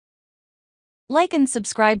Like and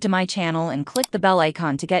subscribe to my channel and click the bell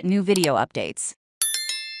icon to get new video updates.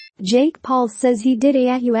 Jake Paul says he did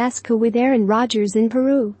Ayahuasca with Aaron Rodgers in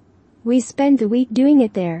Peru. We spent the week doing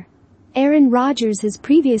it there. Aaron Rodgers has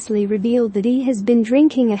previously revealed that he has been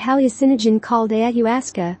drinking a hallucinogen called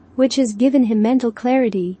Ayahuasca, which has given him mental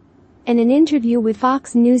clarity. In an interview with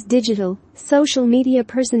Fox News Digital, social media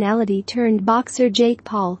personality turned boxer Jake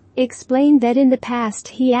Paul explained that in the past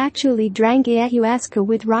he actually drank Ayahuasca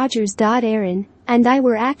with Rodgers. Aaron and I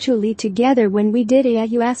were actually together when we did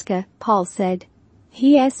Ayahuasca, Paul said.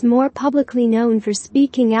 He is more publicly known for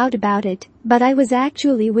speaking out about it, but I was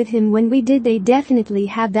actually with him when we did. They definitely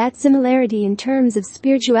have that similarity in terms of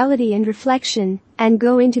spirituality and reflection, and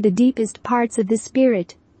go into the deepest parts of the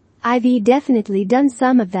spirit. I've definitely done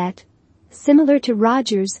some of that. Similar to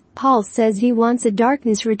Rodgers, Paul says he wants a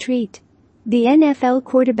darkness retreat. The NFL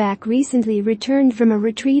quarterback recently returned from a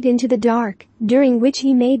retreat into the dark, during which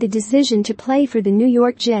he made the decision to play for the New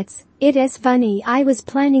York Jets. It is funny, I was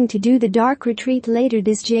planning to do the dark retreat later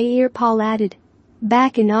this year, Paul added.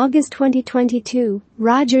 Back in August 2022,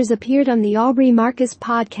 Rodgers appeared on the Aubrey Marcus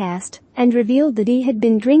podcast and revealed that he had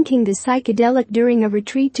been drinking the psychedelic during a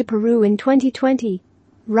retreat to Peru in 2020.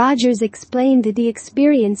 Rodgers explained that the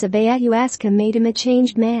experience of Ayahuasca made him a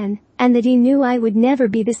changed man, and that he knew I would never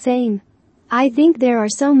be the same. I think there are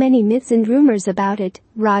so many myths and rumors about it,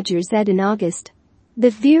 Rodgers said in August.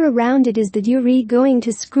 The fear around it is that you're going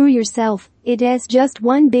to screw yourself, it is just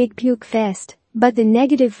one big puke fest, but the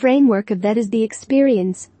negative framework of that is the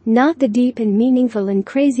experience, not the deep and meaningful and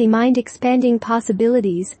crazy mind-expanding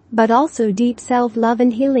possibilities, but also deep self-love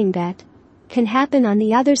and healing that can happen on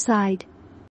the other side.